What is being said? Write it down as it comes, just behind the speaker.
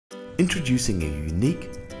Introducing a unique,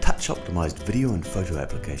 touch-optimized video and photo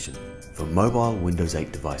application for mobile Windows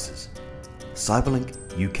 8 devices. CyberLink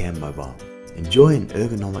YouCam Mobile. Enjoy an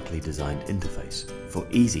ergonomically designed interface for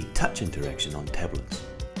easy touch interaction on tablets.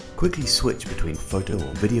 Quickly switch between photo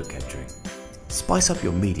or video capturing. Spice up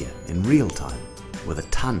your media in real time with a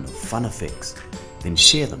ton of fun effects, then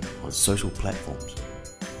share them on social platforms.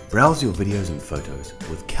 Browse your videos and photos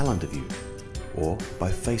with calendar view or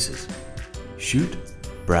by faces. Shoot,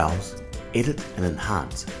 browse, edit and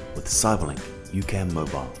enhance with CyberLink YouCam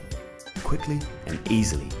Mobile. Quickly and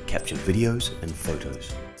easily capture videos and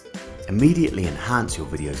photos. Immediately enhance your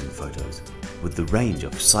videos and photos with the range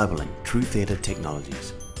of CyberLink True Theater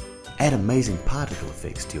technologies. Add amazing particle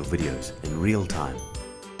effects to your videos in real time.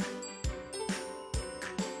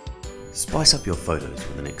 Spice up your photos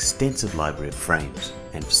with an extensive library of frames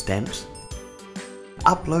and stamps.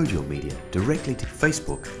 Upload your media directly to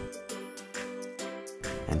Facebook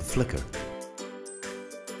and Flickr.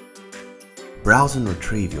 Browse and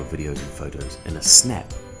retrieve your videos and photos in a snap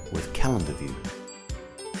with calendar view.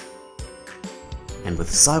 And with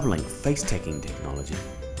CyberLink face tagging technology,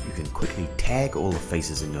 you can quickly tag all the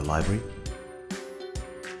faces in your library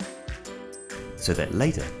so that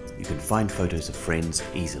later you can find photos of friends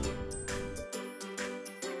easily.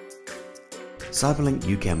 CyberLink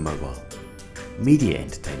YouCam Mobile. Media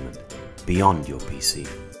entertainment beyond your PC.